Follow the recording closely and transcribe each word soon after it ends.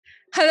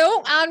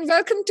Hello and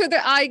welcome to the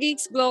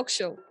iGeeks blog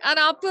show, an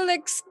Apple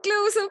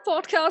exclusive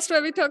podcast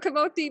where we talk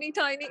about teeny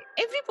tiny,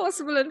 every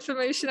possible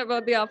information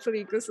about the Apple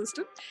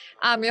ecosystem.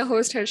 I'm your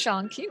host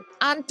Harshanki,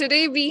 and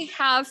today we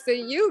have for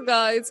you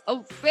guys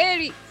a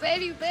very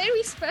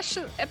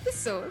special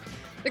episode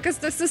because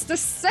this is the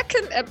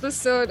second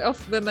episode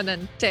of Women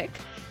in Tech.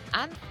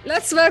 And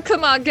let's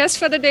welcome our guest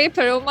for the day,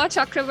 Paroma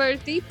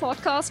Chakravarty,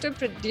 podcaster,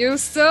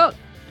 producer,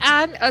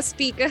 and a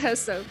speaker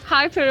herself.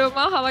 Hi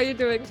Paroma, how are you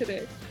doing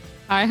today?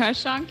 Hi,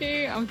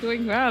 Harshanki. I'm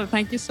doing well.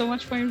 Thank you so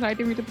much for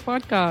inviting me to the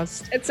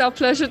podcast. It's our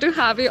pleasure to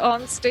have you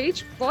on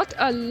stage. What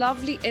a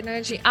lovely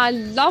energy. I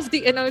love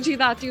the energy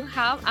that you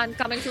have. And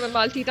coming from a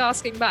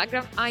multitasking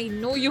background, I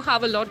know you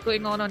have a lot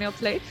going on your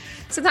plate.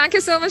 So thank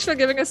you so much for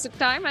giving us the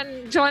time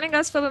and joining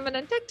us for Women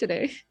in Tech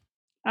today.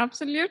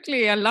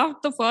 Absolutely. I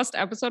loved the first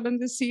episode in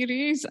this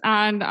series.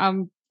 And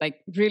I'm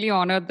really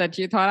honored that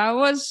you thought I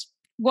was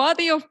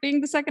worthy of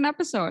being the second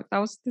episode.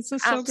 This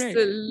is so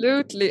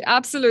great.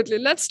 Absolutely.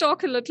 Let's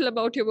talk a little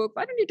about your work.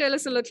 Why don't you tell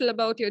us a little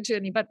about your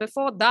journey? But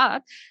before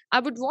that, I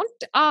would want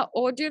our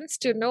audience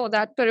to know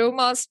that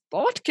Paroma's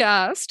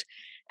podcast,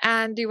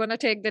 and do you want to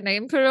take the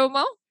name,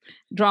 Paroma?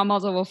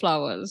 Dramas Over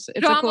Flowers.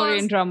 It's a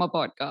Korean drama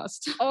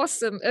podcast.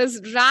 Awesome. Is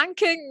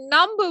ranking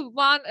number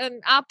 1 in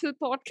Apple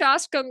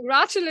Podcast.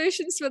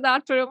 Congratulations for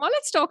that, Paroma.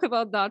 Let's talk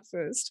about that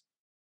first.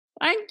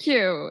 Thank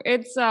you.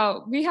 It's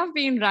we have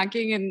been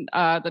ranking in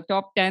the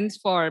top 10s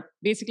for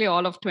basically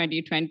all of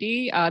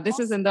 2020. This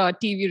is in the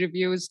TV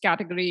reviews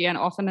category and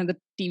often in the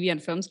TV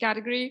and films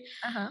category.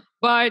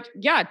 But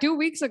yeah, 2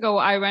 weeks ago,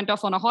 I went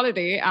off on a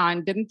holiday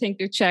and didn't think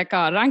to check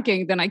our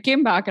ranking. Then I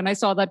came back and I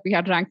saw that we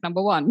had ranked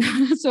number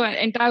 1. So an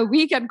entire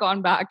week had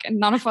gone back and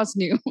none of us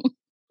knew.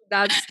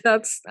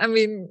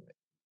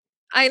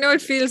 I know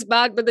it feels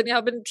bad, but then you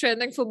have been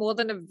trending for more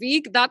than a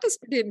week. That is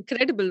pretty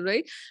incredible,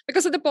 right?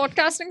 Because of the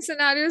podcasting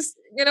scenarios,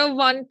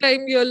 one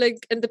time you're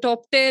like in the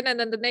top 10 and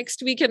then the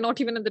next week you're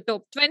not even in the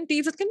top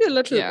 20s. It can be a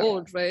little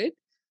odd, right?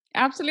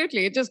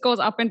 Absolutely. It just goes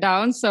up and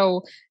down.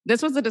 So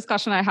this was the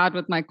discussion I had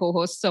with my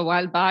co-hosts a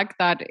while back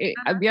that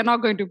we are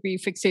not going to be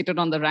fixated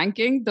on the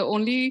ranking. The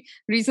only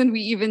reason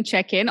we even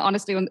check in,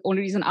 honestly, the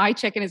only reason I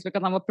check in is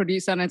because I'm a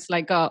producer and it's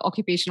like an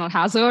occupational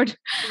hazard.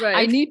 Right.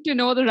 I need to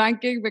know the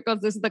ranking because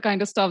this is the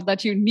kind of stuff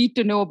that you need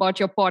to know about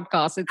your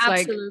podcast. It's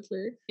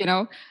Absolutely.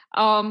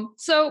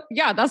 So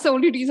yeah, that's the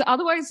only reason.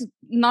 Otherwise,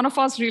 none of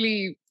us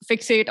really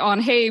fixate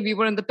on, hey, we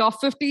were in the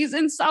top 50s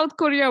in South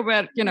Korea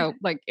where,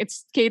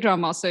 it's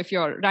K-drama. So if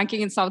you're ranking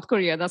in South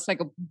Korea, that's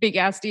like a big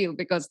ass deal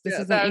because this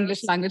is an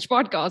English language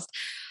podcast.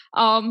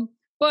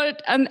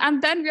 But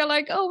then we're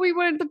like, oh, we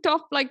were in the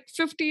top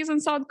 50s in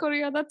South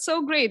Korea. That's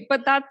so great.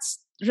 But that's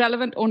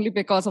relevant only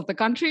because of the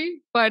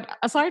country. But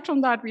aside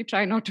from that, we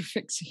try not to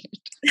fixate.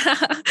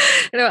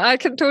 I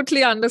can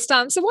totally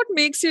understand. So what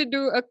makes you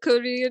do a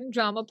Korean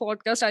drama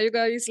podcast? Are you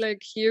guys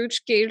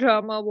huge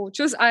K-drama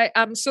watchers?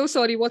 I'm so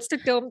sorry. What's the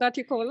term that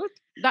you call it?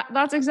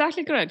 That's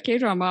exactly correct.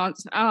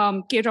 K-dramas.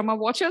 K-drama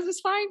watchers is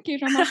fine.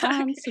 K-drama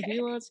fans,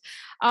 viewers.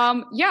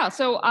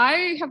 So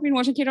I have been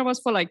watching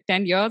K-dramas for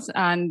 10 years.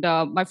 And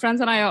my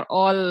friends and I are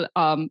all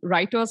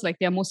writers.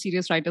 They're more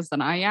serious writers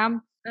than I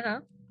am.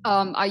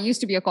 I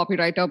used to be a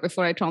copywriter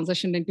before I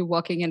transitioned into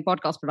working in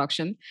podcast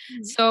production.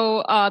 Mm-hmm.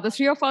 So the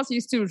three of us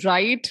used to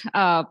write,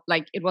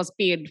 it was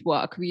paid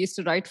work. We used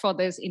to write for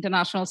this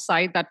international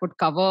site that would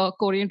cover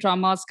Korean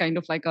dramas,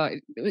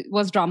 it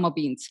was Drama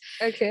Beans.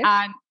 Okay.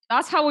 And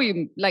that's how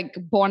we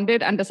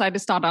bonded and decided to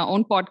start our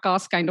own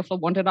podcast,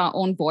 wanted our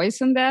own voice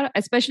in there,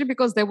 especially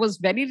because there was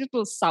very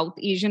little South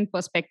Asian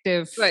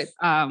perspective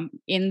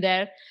in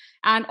there.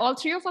 And all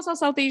three of us are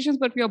South Asians,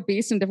 but we are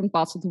based in different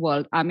parts of the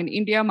world. I'm in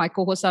India, my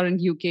co-hosts are in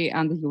UK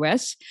and the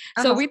US.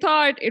 So we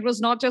thought it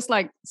was not just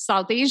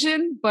South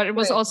Asian, but it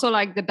was also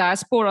the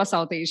diaspora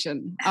South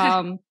Asian.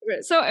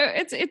 So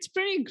it's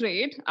pretty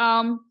great.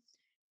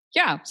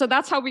 So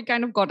that's how we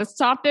kind of got it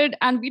started.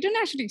 And we didn't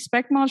actually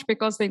expect much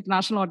because the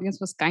international audience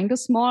was kind of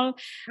small.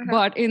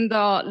 But in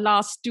the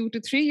last 2 to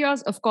 3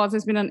 years, of course,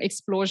 there's been an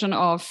explosion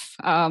of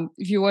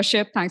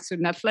viewership thanks to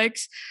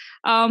Netflix.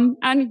 Our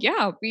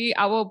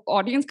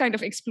audience kind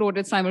of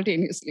exploded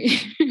simultaneously.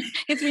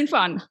 It's been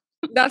fun.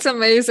 That's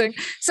amazing.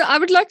 So I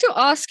would like to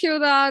ask you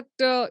that,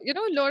 a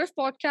lot of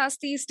podcasts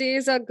these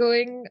days are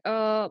going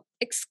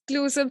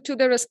exclusive to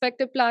their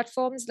respective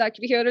platforms. Like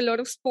we hear a lot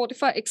of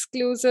Spotify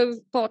exclusive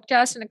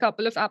podcasts and a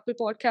couple of Apple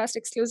podcast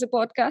exclusive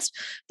podcasts.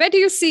 Where do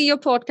you see your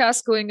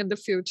podcast going in the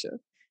future?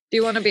 Do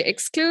you want to be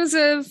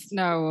exclusive?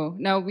 No,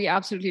 we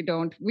absolutely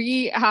don't.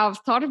 We have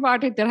thought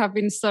about it. There have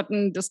been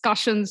certain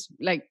discussions,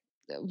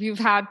 we've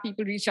had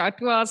people reach out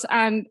to us,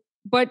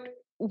 but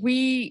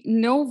we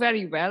know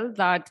very well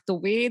that the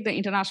way the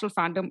international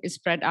fandom is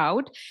spread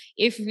out,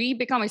 if we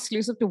become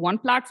exclusive to one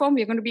platform,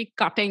 we're going to be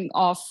cutting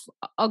off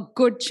a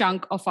good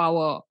chunk of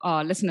our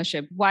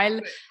listenership. While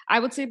I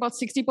would say about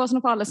 60%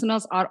 of our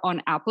listeners are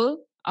on Apple,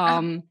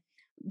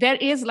 there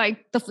is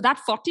like that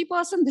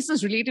 40%, this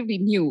is relatively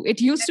new. It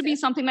used to be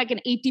something like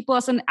an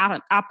 80%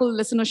 Apple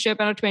listenership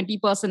and a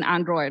 20%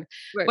 Android.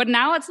 Right. But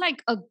now it's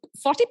like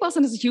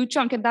 40% is a huge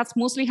chunk. And that's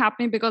mostly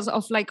happening because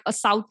of like a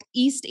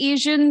Southeast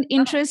Asian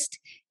interest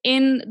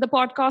in the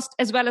podcast,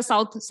 as well as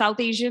South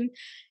Asian.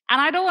 And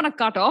I don't want to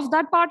cut off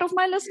that part of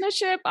my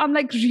listenership. I'm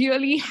like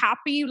really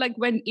happy, like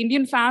when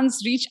Indian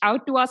fans reach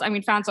out to us. I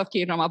mean, fans of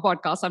K-drama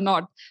podcasts. I'm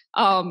not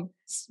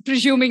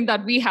presuming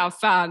that we have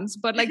fans,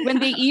 but like when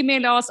they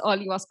email us or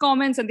leave us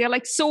comments and they're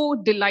like so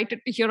delighted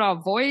to hear our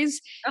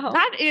voice,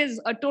 that is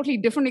a totally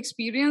different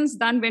experience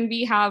than when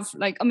we have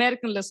like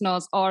American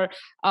listeners or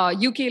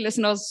UK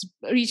listeners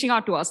reaching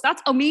out to us.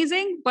 That's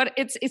amazing, but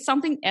it's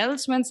something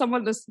else when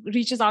someone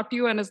reaches out to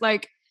you and is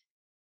like,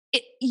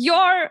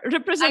 you're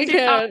representing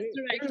us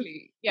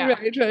directly. Yeah.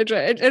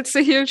 Right. It's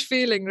a huge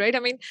feeling, right?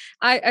 I mean,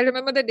 I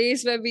remember the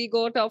days where we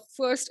got our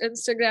first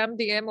Instagram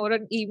DM or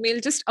an email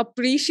just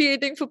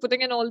appreciating for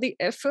putting in all the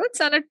efforts,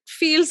 and it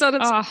feels that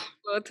it's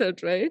worth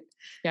it, right?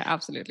 Yeah,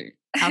 absolutely.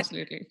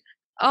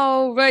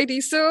 Oh,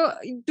 righty. So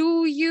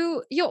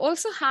you're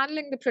also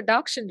handling the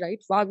production,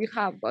 right? Wow, you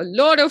have a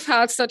lot of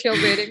hats that you're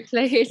wearing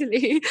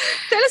lately.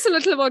 Tell us a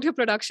little about your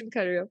production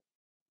career.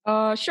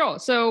 Sure.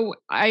 So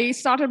I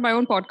started my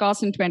own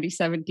podcast in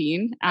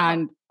 2017,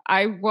 and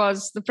I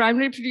was the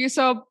primary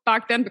producer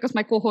back then because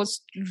my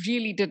co-host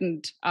really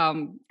didn't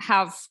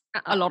have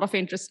a lot of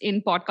interest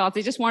in podcasts.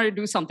 They just wanted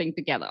to do something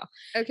together.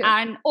 Okay.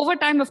 And over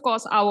time, of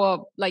course,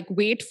 our like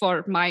weight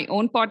for my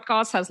own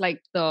podcast has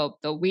like the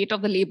weight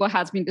of the labor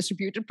has been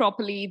distributed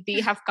properly.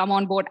 They have come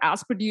on board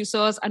as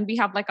producers, and we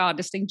have like our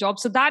distinct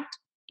jobs. So that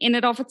in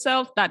and of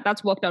itself,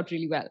 that's worked out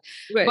really well.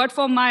 Right. But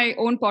for my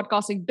own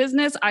podcasting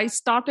business, I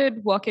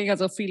started working as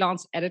a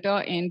freelance editor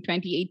in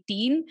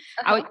 2018.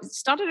 I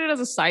started it as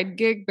a side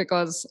gig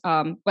because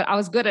but I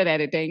was good at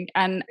editing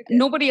and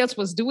nobody else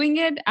was doing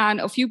it. And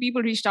a few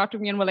people reached out to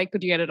me and were like,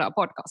 could you edit our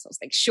podcast? I was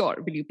like, sure.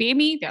 Will you pay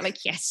me? They're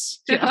like,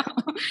 yes. You know?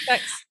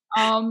 Thanks.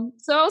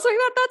 So I was like,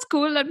 that's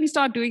cool. Let me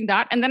start doing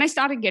that. And then I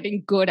started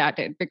getting good at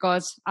it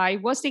because I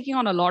was taking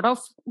on a lot of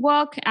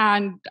work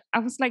and I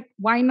was like,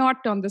 why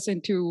not turn this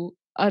into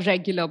a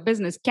regular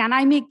business? Can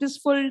I make this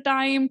full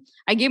time?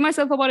 I gave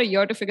myself about a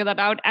year to figure that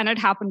out, and it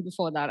happened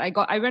before that.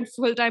 I went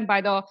full time by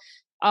the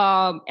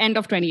end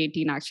of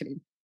 2018, actually.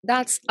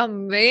 That's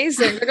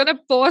amazing. We're gonna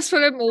pause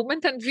for a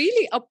moment and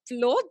really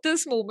applaud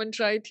this moment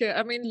right here.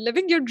 I mean,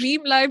 living your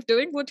dream life,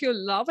 doing what you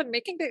love, and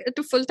making it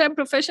a full-time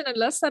profession in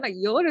less than a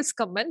year is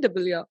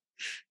commendable. Yeah.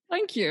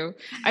 Thank you.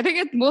 I think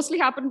it mostly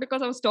happened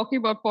because I was talking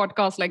about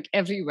podcasts like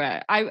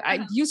everywhere.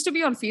 I used to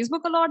be on Facebook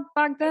a lot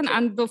back then,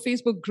 and the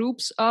Facebook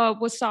groups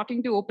was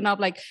starting to open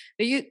up. Like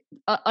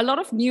a lot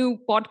of new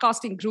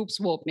podcasting groups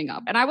were opening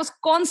up, and I was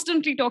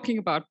constantly talking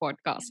about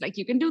podcasts. Like,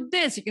 you can do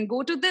this, you can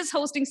go to this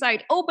hosting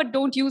site. Oh, but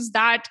don't use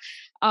that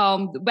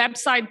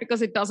website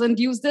because it doesn't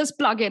use this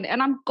plugin.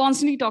 And I'm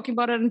constantly talking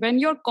about it. And when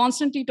you're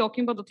constantly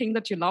talking about the thing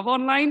that you love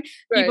online,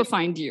 people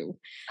find you.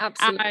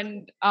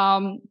 Absolutely.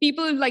 And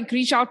people like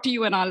reach out to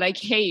you and are like,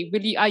 hey,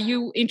 are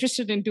you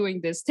interested in doing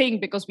this thing?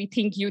 Because we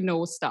think you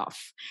know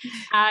stuff.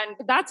 And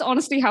that's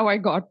honestly how I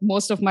got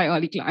most of my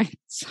early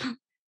clients.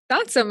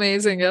 That's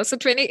amazing. Yeah. So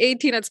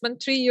 2018, it's been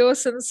 3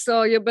 years since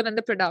you've been in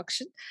the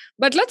production.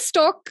 But let's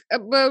talk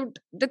about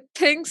the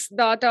things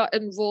that are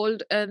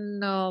involved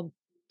in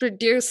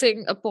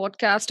producing a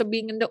podcast or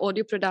being in the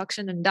audio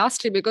production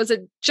industry, because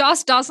it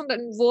just doesn't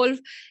involve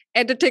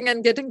editing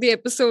and getting the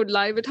episode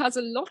live. It has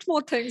a lot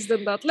more things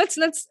than that. Let's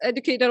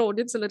educate our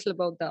audience a little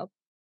about that.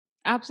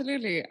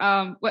 Absolutely.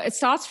 Well, it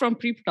starts from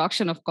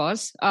pre-production, of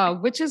course,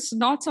 which is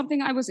not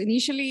something I was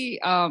initially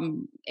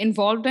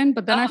involved in.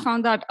 But then I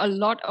found that a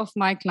lot of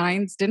my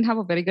clients didn't have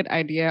a very good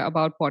idea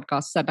about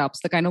podcast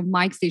setups, the kind of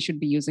mics they should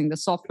be using, the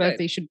software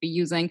they should be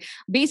using,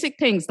 basic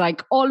things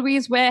like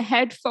always wear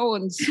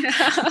headphones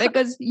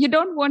because you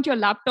don't want your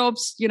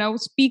laptop's,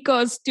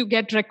 speakers to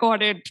get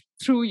recorded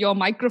through your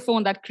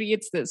microphone. That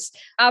creates this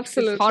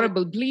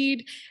horrible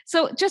bleed.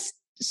 So just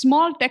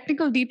small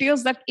technical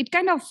details that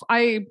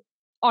I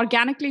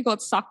organically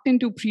got sucked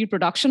into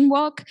pre-production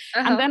work.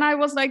 And then I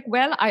was like,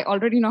 well, I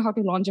already know how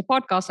to launch a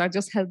podcast. I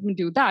just helped me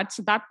do that.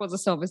 So that was a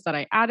service that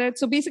I added.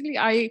 So basically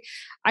I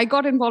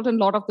got involved in a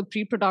lot of the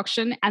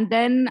pre-production. And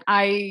then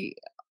I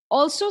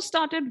also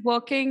started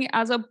working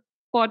as a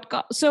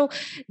podcast. So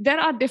there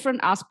are different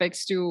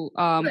aspects to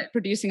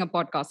producing a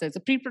podcast. There's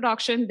a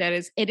pre-production, there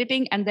is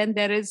editing, and then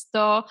there is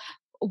the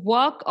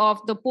work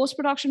of the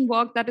post-production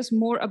work that is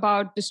more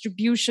about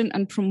distribution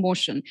and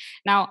promotion.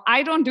 Now,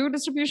 I don't do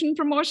distribution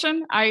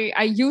promotion.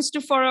 I used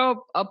to for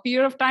a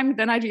period of time.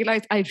 Then I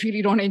realized I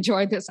really don't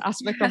enjoy this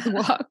aspect of the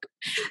work.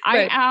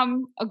 I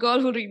am a girl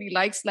who really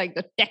likes like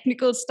the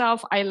technical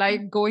stuff. I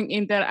like going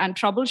in there and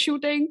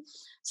troubleshooting.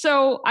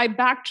 So I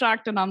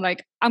backtracked and I'm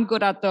like, I'm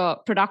good at the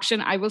production.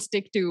 I will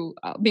stick to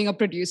being a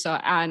producer,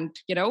 and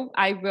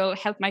I will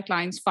help my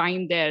clients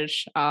find their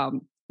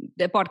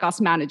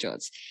podcast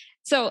managers.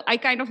 So I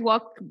kind of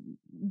work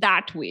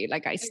that way,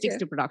 like I stick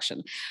to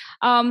production.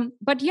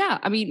 But yeah,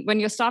 I mean,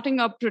 when you're starting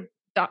a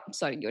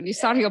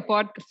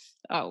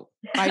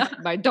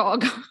my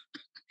dog.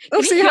 Oh,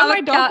 Can so you you hear have my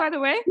a dog, cat? by the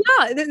way?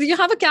 Yeah, you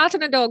have a cat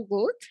and a dog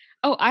both.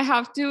 Oh, I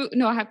have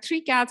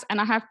 3 cats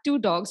and I have 2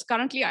 dogs.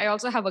 Currently, I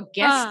also have a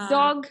guest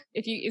dog.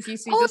 If you see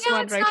this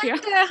one it's right here.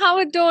 there. How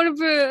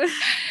adorable.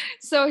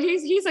 So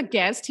he's a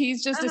guest.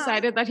 He's just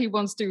decided that he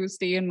wants to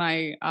stay in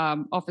my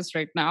office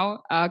right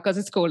now because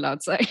it's cold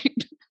outside.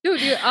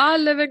 Dude, you are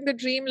living the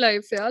dream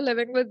life, yeah?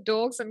 Living with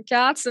dogs and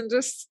cats and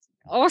just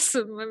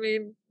awesome. I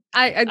mean,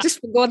 I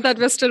just forgot that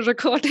we're still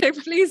recording.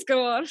 Please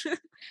go on.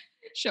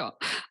 Sure.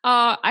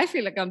 I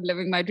feel like I'm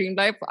living my dream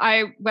life.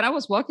 When I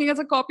was working as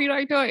a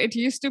copywriter, it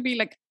used to be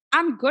like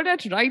I'm good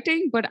at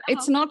writing, but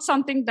it's not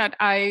something that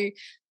I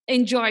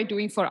enjoy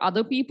doing for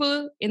other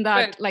people. In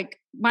that, like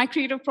my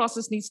creative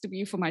process needs to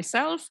be for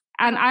myself,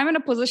 and I'm in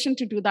a position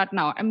to do that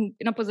now. I'm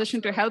in a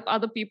position to help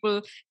other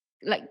people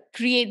like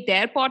create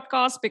their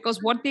podcast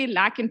because what they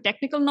lack in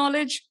technical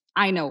knowledge,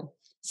 I know.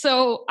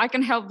 So I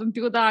can help them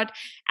do that,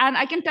 and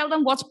I can tell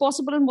them what's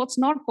possible and what's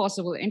not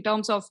possible in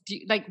terms of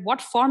like what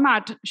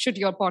format should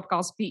your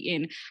podcast be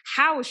in,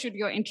 how should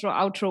your intro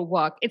outro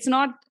work. It's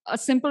not a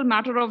simple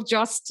matter of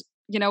just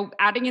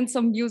adding in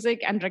some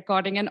music and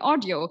recording an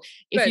audio.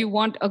 If you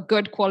want a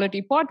good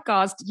quality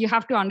podcast, you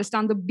have to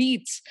understand the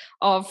beats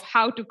of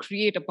how to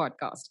create a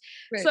podcast.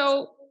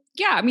 So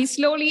yeah, I mean,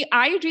 slowly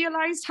I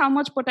realized how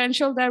much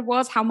potential there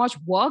was, how much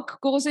work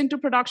goes into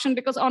production.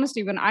 Because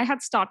honestly, when I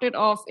had started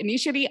off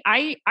initially,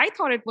 I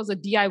thought it was a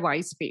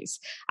DIY space.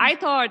 I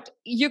thought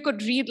you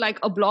could read like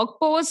a blog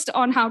post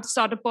on how to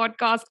start a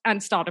podcast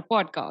and start a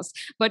podcast.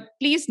 But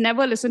please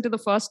never listen to the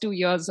first 2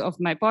 years of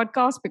my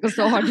podcast because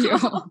the audio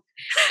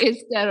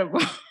is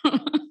terrible.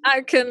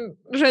 I can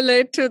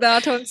relate to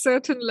that on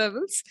certain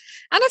levels.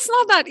 And it's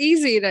not that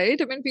easy,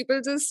 right? I mean, people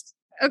just...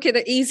 Okay,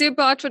 the easier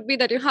part would be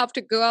that you have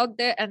to go out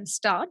there and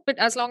start. But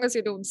as long as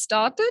you don't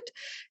start it,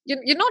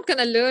 you're not going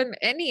to learn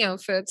any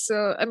of it.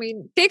 So, I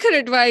mean, take her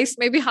advice,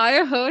 maybe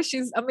hire her.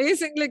 She's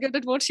amazingly good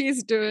at what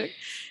she's doing.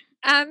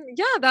 And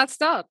yeah, that's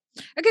that.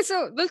 Okay,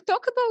 so we'll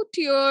talk about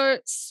your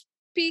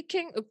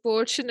speaking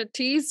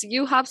opportunities.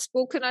 You have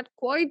spoken at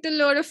quite a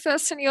lot of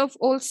fests and you've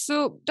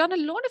also done a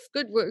lot of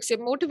good works.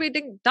 You're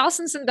motivating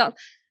dozens and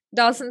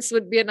dozens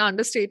would be an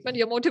understatement.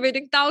 You're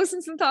motivating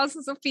thousands and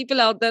thousands of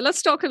people out there.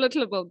 Let's talk a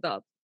little about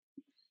that.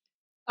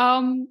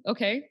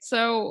 Okay.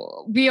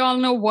 So we all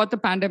know what the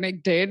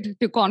pandemic did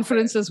to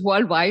conferences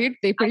worldwide.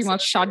 They pretty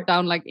much shut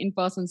down like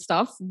in-person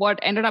stuff. What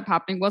ended up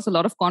happening was a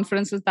lot of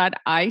conferences that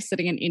I,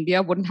 sitting in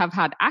India, wouldn't have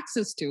had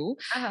access to,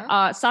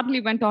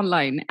 suddenly went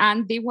online,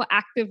 and they were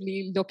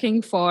actively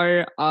looking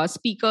for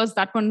speakers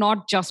that were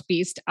not just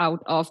based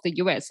out of the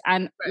US.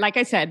 And like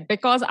I said,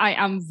 because I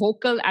am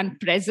vocal and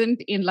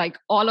present in like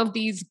all of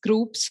these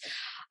groups,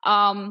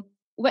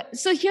 well,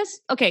 so here's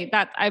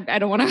that I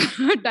don't want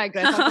to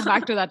digress. I'll come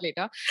back to that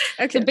later.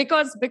 Okay. So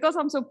because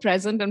I'm so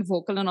present and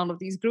vocal in all of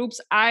these groups,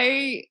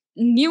 I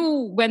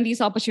knew when these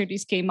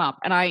opportunities came up,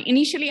 and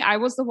I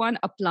was the one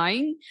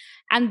applying,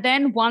 and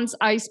then once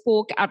I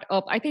spoke at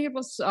I think it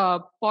was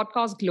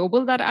Podcast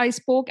Global that I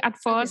spoke at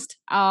first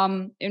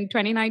in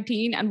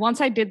 2019, and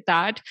once I did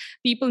that,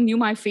 people knew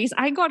my face.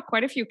 I got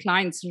quite a few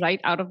clients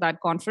right out of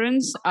that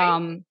conference.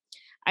 Okay.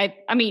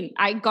 I mean,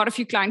 I got a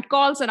few client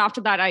calls, and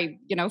after that, I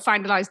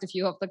finalized a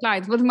few of the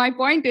clients. But my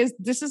point is,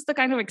 this is the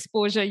kind of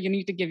exposure you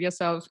need to give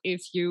yourself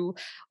if you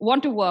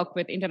want to work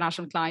with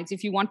international clients,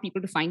 if you want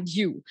people to find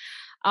you.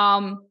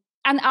 And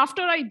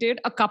after I did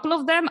a couple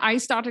of them, I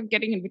started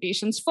getting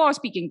invitations for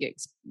speaking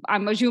gigs.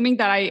 I'm assuming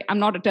that I'm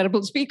not a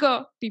terrible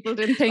speaker. People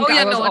didn't think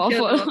I was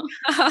awful.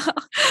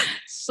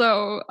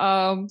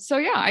 So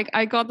yeah,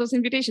 I got those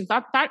invitations.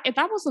 That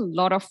was a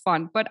lot of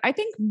fun. But I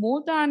think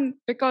more than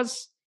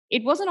because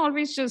it wasn't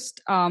always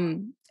just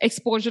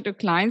exposure to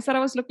clients that I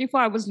was looking for.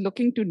 I was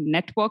looking to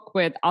network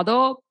with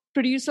other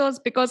producers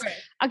because,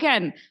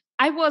 again,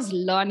 I was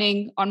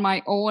learning on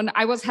my own.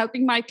 I was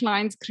helping my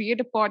clients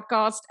create a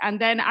podcast. And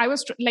then I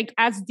was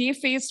as they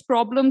faced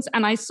problems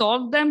and I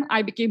solved them,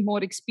 I became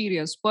more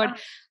experienced.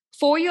 But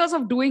 4 years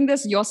of doing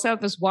this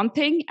yourself is one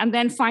thing. And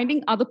then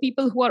finding other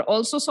people who are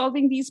also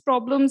solving these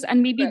problems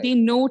and maybe they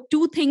know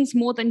 2 things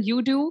more than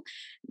you do,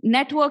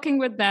 networking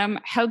with them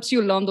helps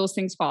you learn those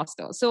things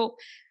faster. So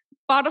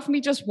part of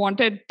me just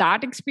wanted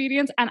that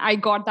experience, and I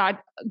got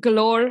that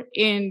galore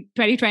in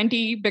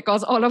 2020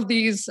 because all of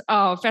these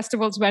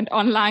festivals went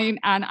online,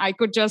 and I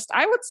would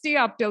stay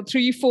up till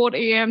 3-4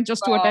 a.m.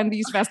 just to attend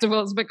these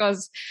festivals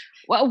because,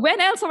 well, when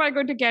else am I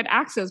going to get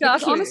access?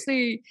 Because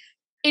honestly,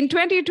 in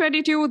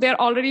 2022, they're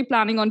already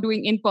planning on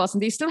doing in-person.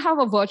 They still have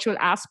a virtual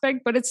aspect,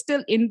 but it's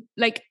still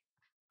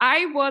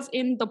I was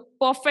in the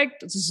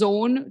perfect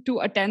zone to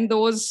attend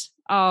those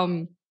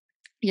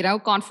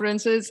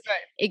conferences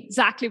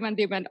exactly when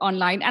they went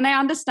online. And I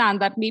understand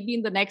that maybe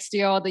in the next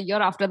year or the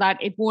year after that,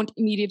 it won't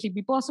immediately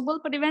be possible.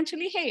 But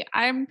eventually, hey,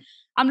 I'm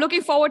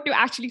looking forward to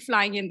actually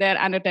flying in there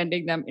and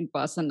attending them in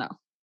person now.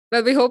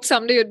 Well, we hope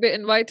someday you'd be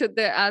invited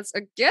there as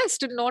a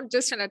guest and not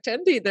just an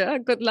attendee there.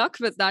 Good luck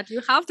with that.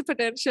 You have the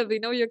potential. We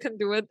know you can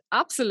do it.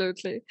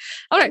 Absolutely.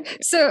 All right.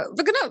 So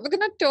we're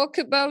gonna talk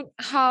about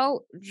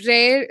how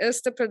rare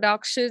is the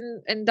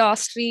production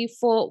industry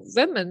for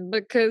women,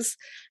 because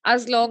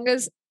as long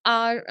as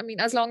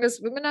as long as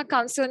women are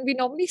concerned, we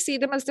normally see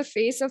them as the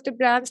face of the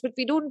brands, but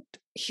we don't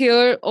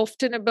hear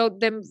often about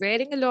them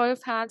wearing a lot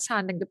of hats,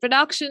 handling the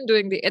production,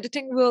 doing the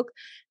editing work.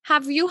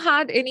 Have you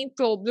had any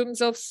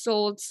problems of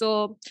sorts,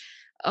 or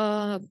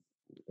uh,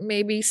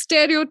 maybe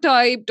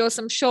stereotyped, or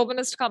some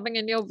chauvinist coming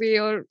in your way,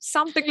 or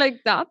something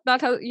like that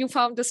you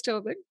found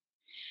disturbing?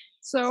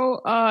 So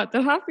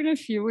there have been a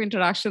few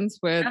interactions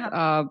with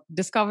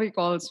discovery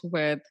calls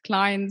with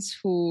clients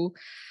who,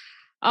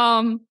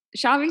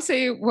 shall we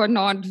say, were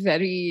not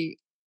very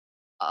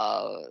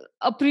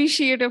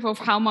appreciative of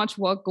how much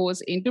work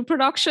goes into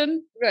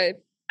production. Right.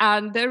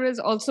 And there is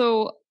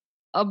also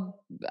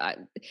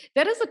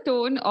there is a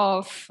tone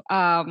of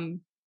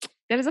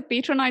there is a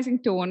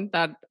patronizing tone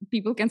that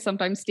people can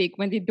sometimes take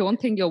when they don't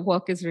think your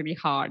work is really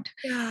hard,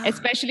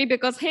 especially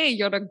because, hey,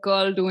 you're a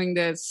girl doing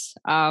this,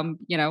 out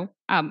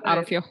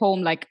of your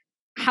home. Like,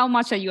 how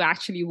much are you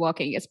actually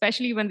working?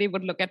 Especially when they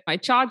would look at my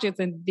charges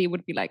and they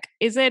would be like,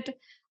 is it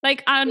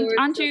like,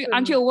 aren't you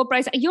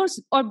overpriced? Yours,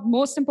 or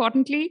most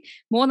importantly,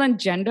 more than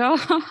gender.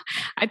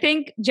 I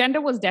think gender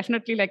was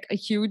definitely like a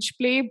huge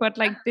play, but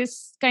like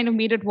this kind of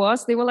made it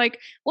worse. They were like,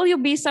 well, you're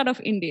based out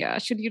of India.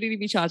 Should you really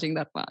be charging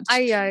that much?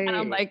 And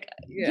I'm like,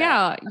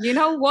 yeah, you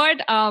know what?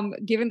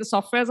 Given the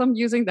softwares I'm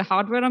using, the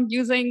hardware I'm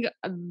using,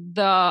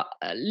 the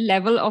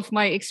level of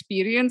my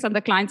experience and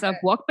the clients I've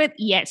worked with,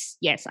 yes,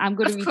 I'm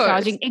going to be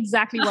charging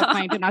exactly what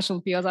my international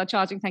peers are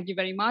charging. Thank you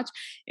very much.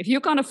 If you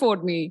can't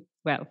afford me,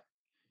 well,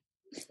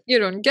 you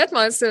don't get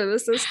my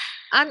services.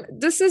 And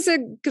this is a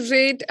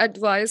great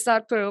advice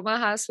that Paroma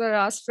has for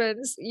us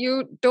friends.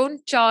 You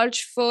don't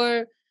charge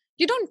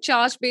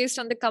based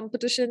on the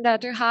competition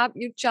that you have.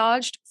 You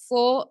charged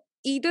for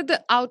either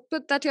the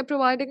output that you're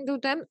providing to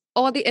them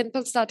or the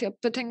inputs that you're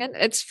putting in.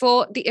 It's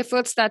for the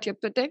efforts that you're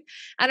putting.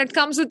 And it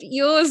comes with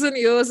years and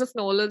years of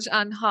knowledge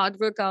and hard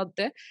work out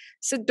there.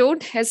 So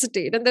don't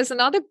hesitate. And there's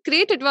another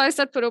great advice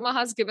that Paroma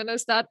has given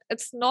us, that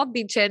it's not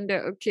the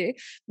gender, okay?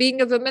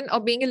 Being a woman or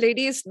being a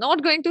lady is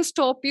not going to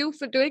stop you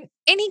for doing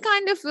any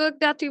kind of work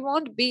that you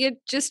want, be it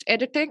just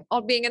editing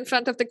or being in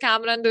front of the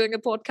camera and doing a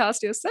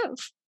podcast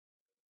yourself.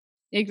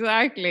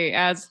 Exactly,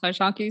 as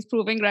Harshanki is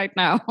proving right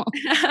now.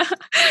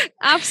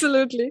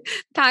 Absolutely.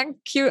 Thank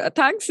you.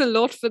 Thanks a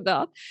lot for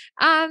that.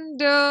 And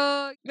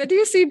where do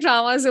you see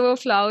Dramas Over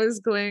Flowers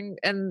going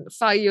in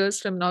 5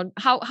 years from now?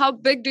 How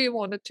big do you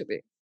want it to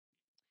be?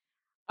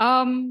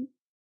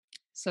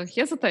 So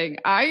here's the thing.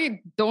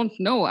 I don't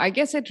know. I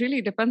guess it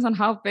really depends on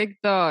how big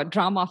the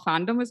drama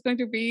fandom is going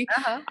to be.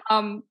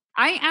 I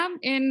am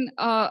in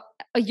a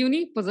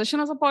unique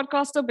position as a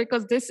podcaster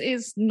because this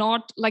is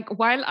not like,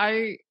 while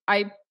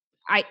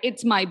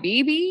it's my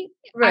baby.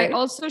 Right. I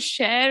also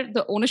share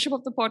the ownership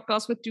of the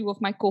podcast with two of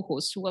my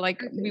co-hosts who were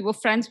like, we were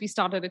friends. We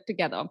started it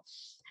together.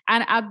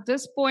 And at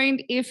this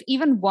point, if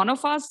even one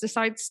of us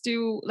decides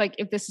to, like,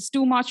 if this is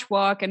too much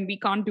work and we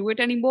can't do it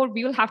anymore,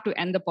 we will have to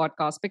end the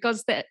podcast,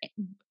 because the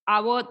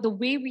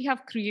way we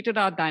have created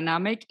our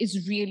dynamic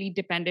is really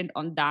dependent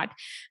on that.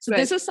 So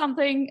This is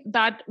something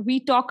that we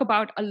talk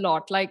about a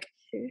lot. Like,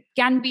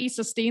 can we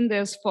sustain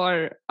this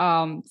for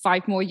 5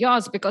 more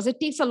years? Because it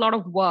takes a lot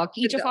of work.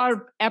 Each of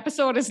our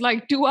episode is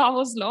like 2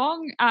 hours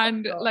long,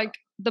 and like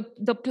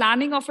the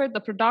planning of it,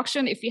 the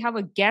production, if we have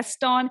a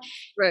guest on,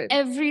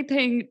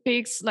 everything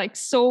takes like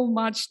so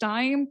much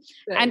time,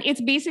 and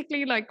it's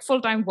basically like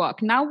full-time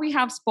work. Now we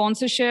have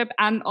sponsorship,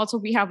 and also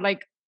we have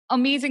like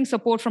amazing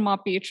support from our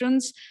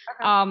patrons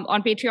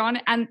on Patreon,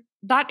 and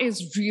that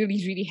is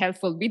really, really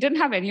helpful. We didn't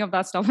have any of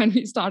that stuff when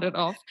we started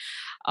off,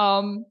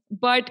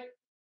 but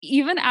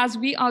even as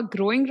we are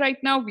growing right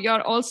now, we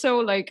are also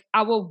like,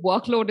 our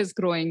workload is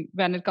growing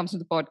when it comes to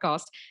the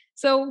podcast.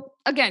 So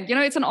again,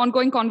 it's an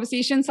ongoing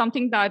conversation,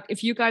 something that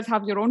if you guys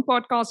have your own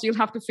podcast, you'll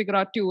have to figure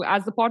out too.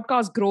 As the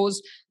podcast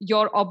grows,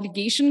 your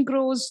obligation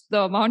grows,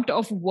 the amount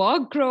of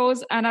work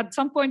grows. And at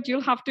some point,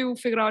 you'll have to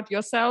figure out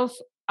yourself,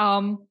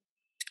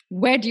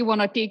 where do you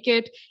want to take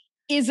it?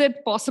 Is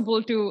it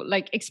possible to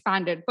like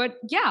expand it? But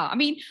yeah, I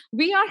mean,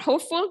 we are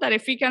hopeful that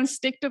if we can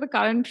stick to the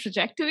current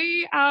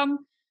trajectory,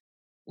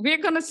 we're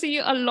going to see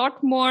a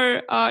lot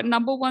more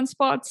number one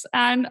spots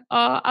and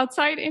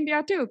outside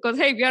India too. Because,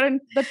 hey, we are in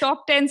the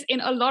top 10s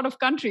in a lot of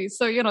countries.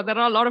 So, there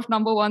are a lot of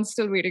number ones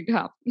still waiting to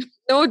happen.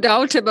 No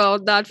doubt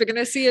about that. We're going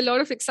to see a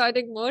lot of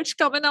exciting merch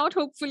coming out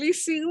hopefully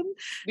soon.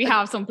 We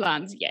have some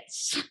plans,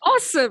 yes.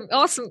 Awesome.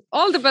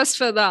 All the best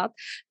for that.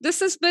 This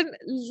has been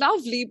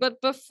lovely.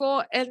 But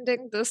before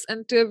ending this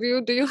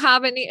interview, do you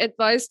have any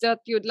advice that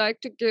you'd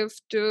like to give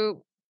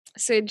to,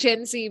 say,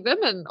 Gen Z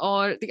women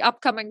or the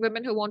upcoming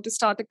women who want to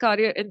start a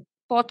career in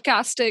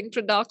podcasting,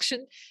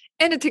 production,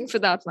 anything for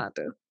that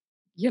matter?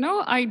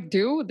 I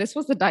do. This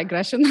was the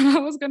digression that I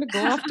was going to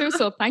go off to.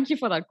 So thank you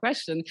for that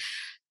question.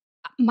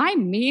 My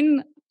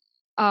main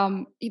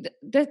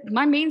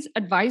my main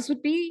advice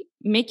would be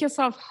make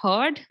yourself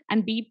heard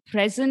and be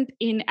present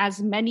in as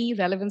many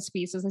relevant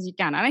spaces as you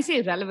can. And I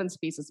say relevant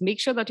spaces, make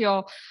sure that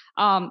your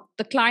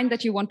the client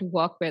that you want to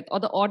work with or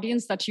the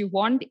audience that you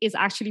want is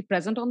actually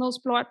present on those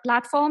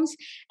platforms.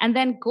 And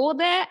then go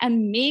there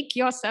and make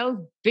yourself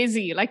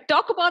busy. Like,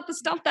 talk about the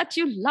stuff that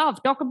you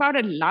love, talk about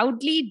it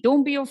loudly.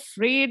 Don't be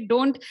afraid.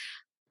 Don't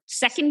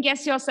second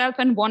guess yourself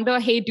and wonder,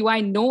 hey, do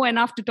I know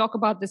enough to talk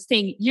about this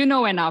thing? You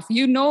know enough.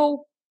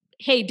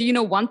 Hey, do you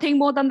know one thing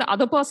more than the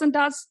other person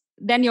does?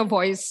 Then your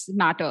voice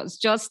matters.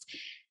 Just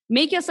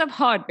make yourself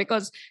heard,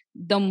 because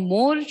the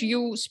more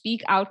you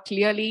speak out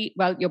clearly,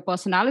 well, your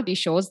personality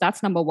shows.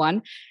 That's number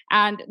one.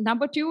 And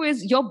number two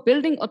is you're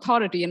building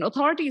authority. And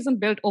authority isn't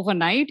built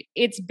overnight.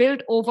 It's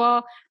built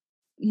over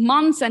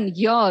months and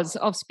years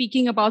of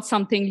speaking about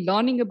something,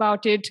 learning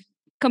about it,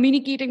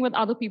 communicating with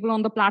other people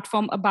on the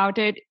platform about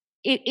it.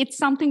 It's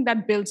something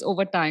that builds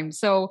over time.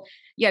 So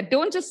yeah,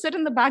 don't just sit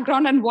in the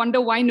background and wonder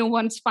why no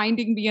one's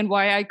finding me and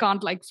why I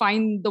can't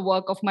find the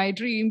work of my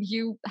dream.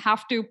 You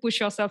have to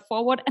push yourself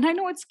forward. And I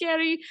know it's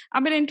scary.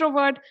 I'm an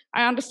introvert.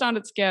 I understand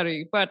it's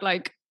scary, but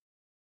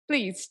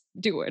please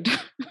do it.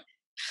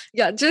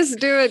 Yeah, just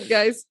do it,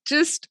 guys.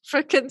 Just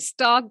freaking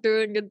start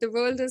doing it. The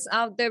world is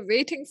out there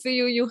waiting for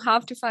you. You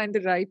have to find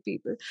the right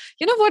people.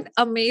 You know what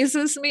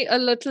amazes me a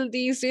little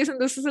these days, and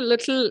this is a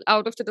little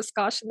out of the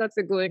discussion that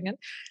we're going in,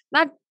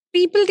 that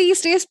people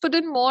these days put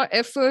in more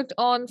effort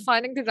on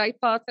finding the right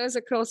partners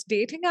across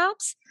dating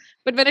apps.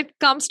 But when it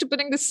comes to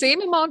putting the same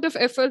amount of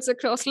efforts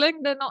across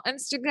LinkedIn or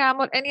Instagram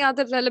or any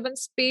other relevant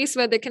space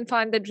where they can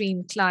find their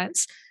dream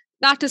clients,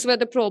 that is where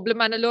the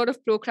problem and a lot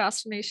of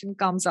procrastination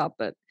comes up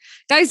in.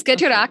 Guys,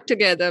 get your act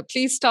together.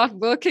 Please start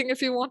working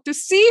if you want to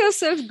see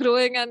yourself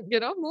growing and,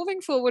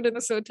 moving forward in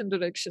a certain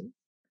direction.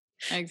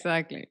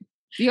 Exactly.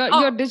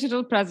 Your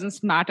digital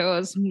presence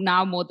matters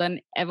now more than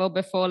ever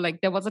before.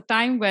 There was a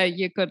time where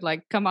you could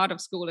come out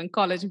of school and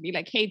college and be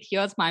like, hey,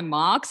 here's my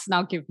marks,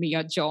 now give me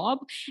a job.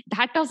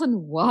 That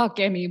doesn't work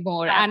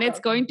anymore. And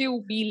it's going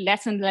to be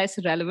less and less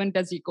relevant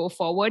as you go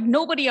forward.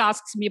 Nobody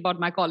asks me about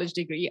my college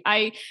degree.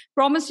 I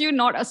promise you,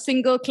 not a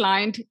single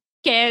client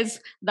cares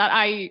that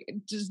I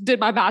just did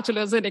my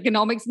bachelor's in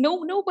economics.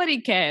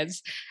 Nobody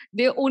cares.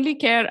 They only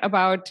care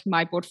about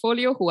my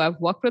portfolio, who I've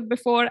worked with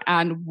before,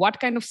 and what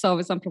kind of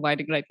service I'm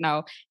providing right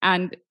now.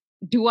 And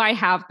do I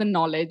have the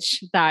knowledge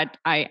that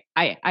I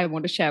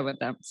want to share with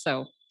them?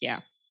 So, yeah.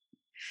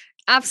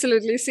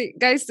 Absolutely. See,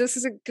 guys, this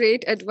is a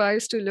great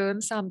advice to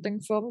learn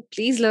something from.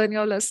 Please learn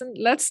your lesson.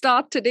 Let's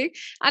start today.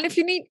 And if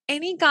you need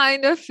any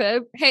kind of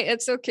help, hey,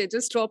 it's okay.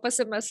 Just drop us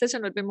a message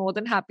and we'll be more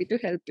than happy to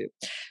help you.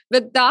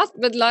 With that,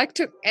 we'd like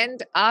to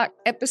end our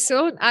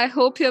episode. I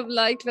hope you have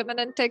liked Women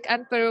in Tech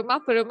and Paroma.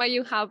 Paroma,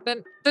 you have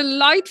been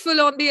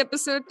delightful on the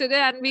episode today,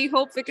 and we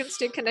hope we can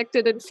stay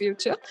connected in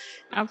future.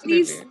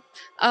 Absolutely.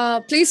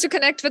 Please to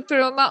connect with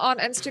Paroma on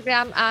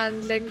Instagram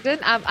and LinkedIn.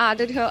 I've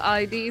added her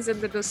IDs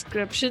in the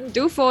description.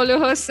 Do follow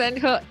her, send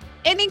her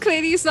any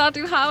queries that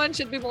you have, and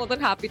she'd be more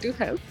than happy to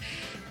help.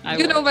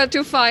 You know where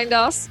to find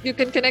us. You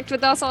can connect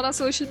with us on our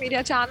social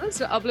media channels.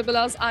 We're available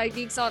as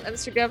iGeeks on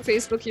Instagram,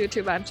 Facebook,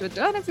 YouTube, and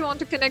Twitter. And if you want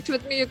to connect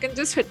with me, you can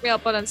just hit me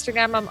up on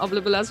Instagram. I'm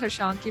available as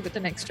Harshanki with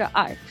an extra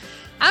I.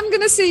 I'm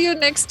going to see you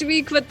next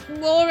week with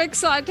more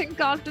exciting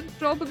content,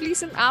 probably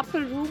some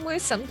Apple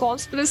rumors, some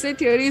conspiracy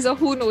theories, or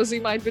who knows,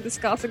 we might be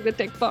discussing the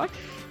tech part.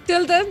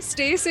 Till then,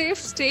 stay safe,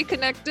 stay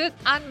connected,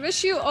 and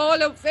wish you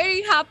all a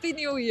very happy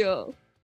new year.